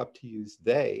beat you up to use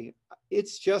they.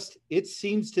 It's just, it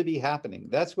seems to be happening.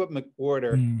 That's what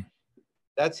McWhorter.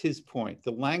 That's his point.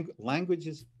 The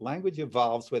language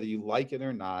evolves whether you like it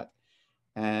or not,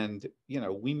 and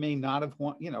we may not have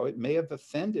it may have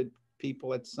offended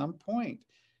people at some point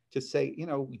to say,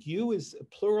 you is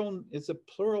a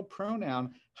plural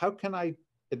pronoun. How can I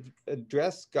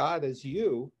address God as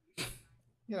you?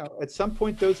 At some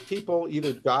point, those people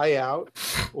either die out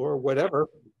or whatever,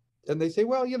 and they say,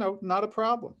 well, not a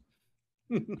problem.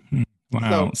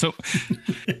 Wow. So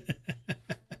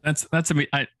that's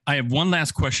I have one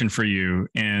last question for you,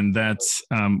 and that's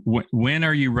when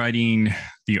are you writing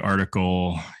the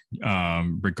article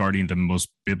regarding the most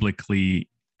biblically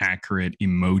accurate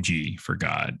emoji for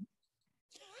God?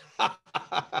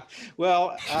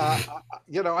 Well,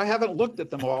 I haven't looked at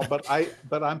them all,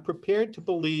 but I'm prepared to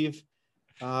believe,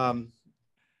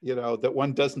 that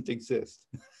one doesn't exist.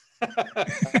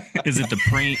 Is it the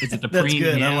praying? Is it the That's praying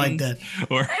good. hands? I like that.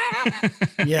 Or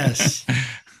yes.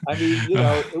 I mean,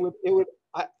 it would.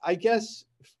 I guess,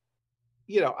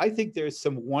 I think there's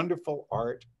some wonderful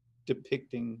art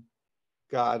depicting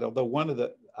God, although one of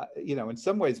the, in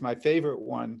some ways, my favorite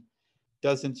one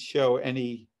doesn't show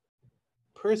any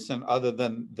person other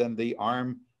than the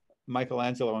arm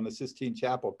Michelangelo in the Sistine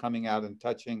Chapel coming out and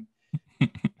touching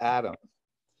Adam.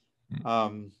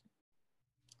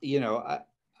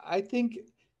 I think,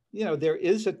 there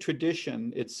is a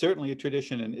tradition. It's certainly a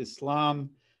tradition in Islam,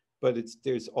 but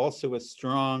there's also a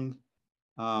strong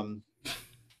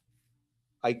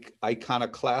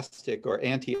iconoclastic or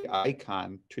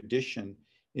anti-icon tradition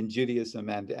in Judaism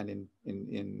and in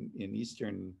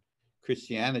Eastern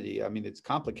Christianity. I mean, it's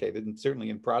complicated, and certainly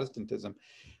in Protestantism,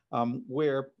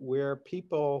 where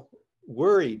people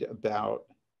worried about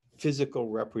physical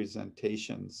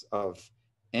representations of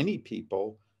any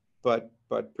people, but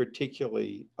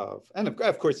particularly and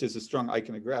of course, there's a strong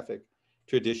iconographic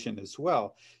tradition as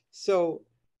well. So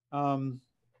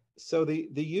the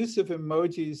use of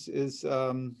emojis is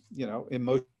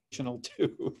emotional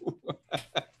too.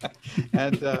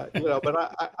 And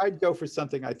but I'd go for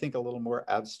something I think a little more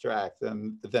abstract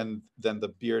than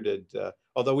the bearded.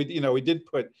 Although we did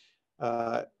put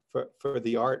for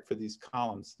the art for these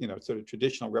columns, sort of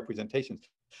traditional representations.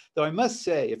 Though I must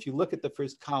say, if you look at the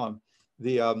first column,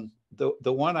 the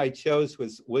one I chose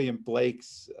was William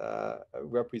Blake's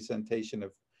representation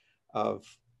of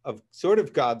sort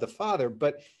of God the Father,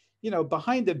 but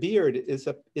behind the beard is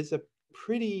a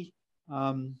pretty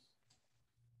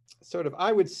sort of,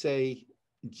 I would say,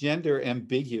 gender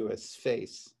ambiguous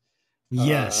face.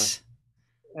 Yes.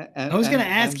 I was going to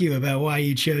ask you about why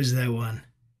you chose that one.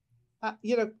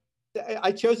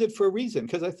 I chose it for a reason,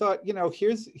 because I thought,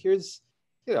 here's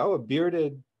a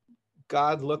bearded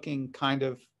God-looking kind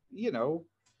of,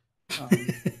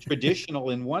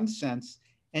 traditional in one sense,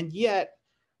 and yet,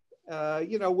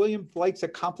 William Blake's a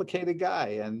complicated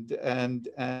guy and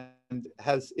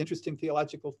has interesting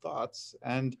theological thoughts,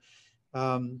 and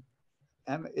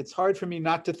it's hard for me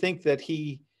not to think that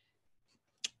he,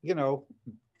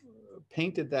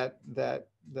 painted that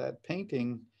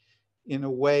painting in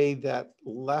a way that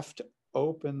left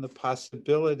open the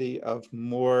possibility of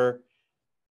more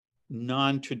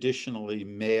non-traditionally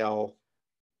male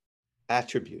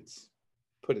attributes,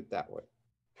 put it that way.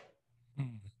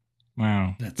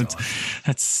 Wow.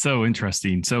 That's so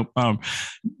interesting. So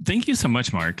thank you so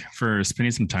much, Mark, for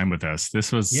spending some time with us.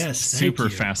 This was super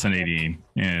fascinating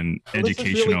and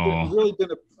educational. It's really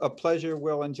been a pleasure,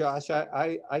 Will and Josh.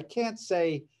 I can't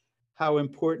say how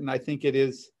important I think it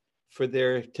is for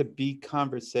there to be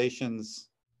conversations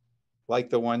like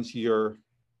the ones you're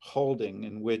holding,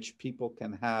 in which people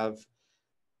can have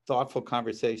thoughtful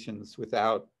conversations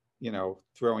without,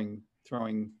 throwing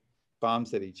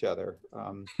bombs at each other.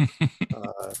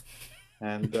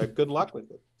 And good luck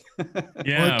with it.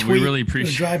 Yeah, we really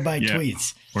appreciate drive-by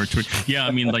tweets. Or tweet. Yeah,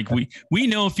 I mean, like we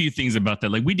know a few things about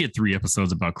that. Like we did 3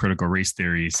 episodes about critical race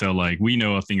theory, so like we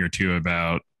know a thing or two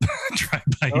about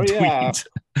drive-by tweets.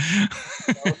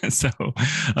 So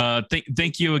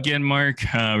thank you again, Mark.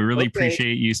 We really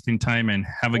appreciate you spending time, and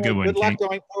have a good one. Good luck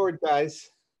going forward,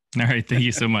 guys. All right, thank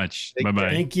you so much. Bye-bye.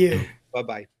 Thank you.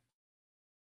 Bye-bye.